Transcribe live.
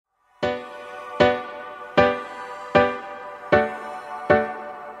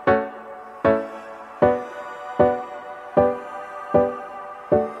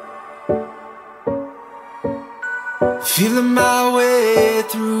Feeling my way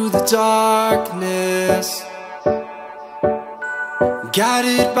through the darkness,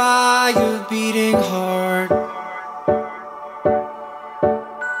 guided by a beating heart.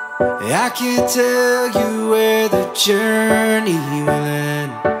 I can't tell you where the journey will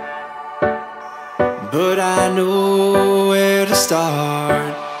end, but I know where to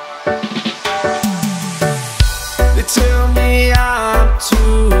start. They tell me I'm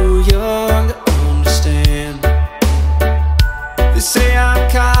too young to understand. They say I'm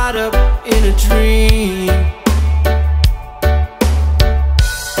caught up in a dream.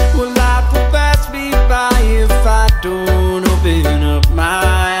 Well, life will pass me by if I don't open up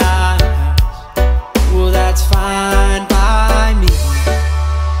my eyes. Well, that's fine by me.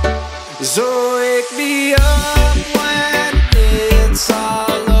 So wake me up when it's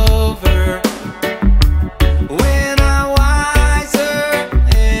all over, when I'm wiser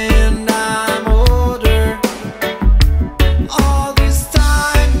and I'm older. All this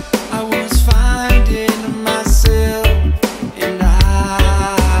time I was finding myself, and I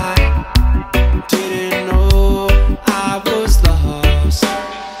didn't know I was lost.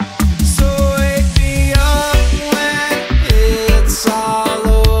 So wake me up when it's all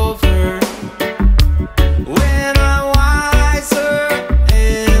over, when I'm wiser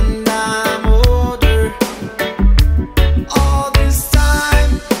and I'm older. All this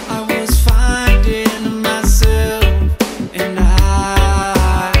time I was finding myself, and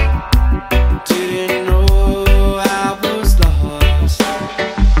I didn't know I was lost.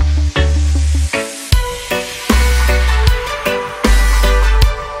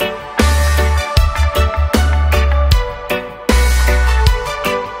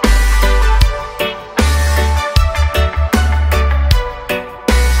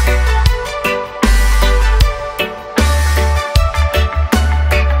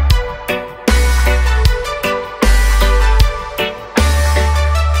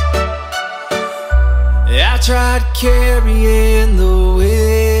 I tried carrying the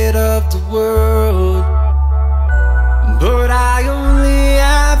weight of the world, but I only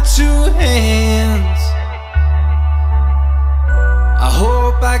have two hands. I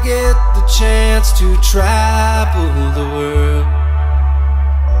hope I get the chance to travel the world,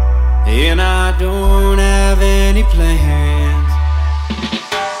 and I don't have any plans.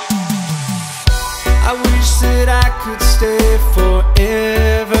 I wish that I could stay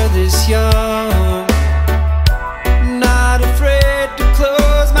forever this young, not afraid to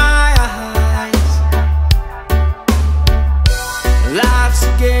close my eyes. Life's a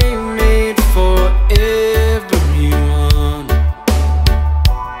game made for everyone,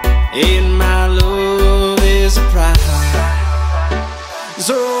 and my love is a prize.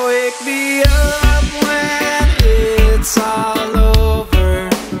 So wake me up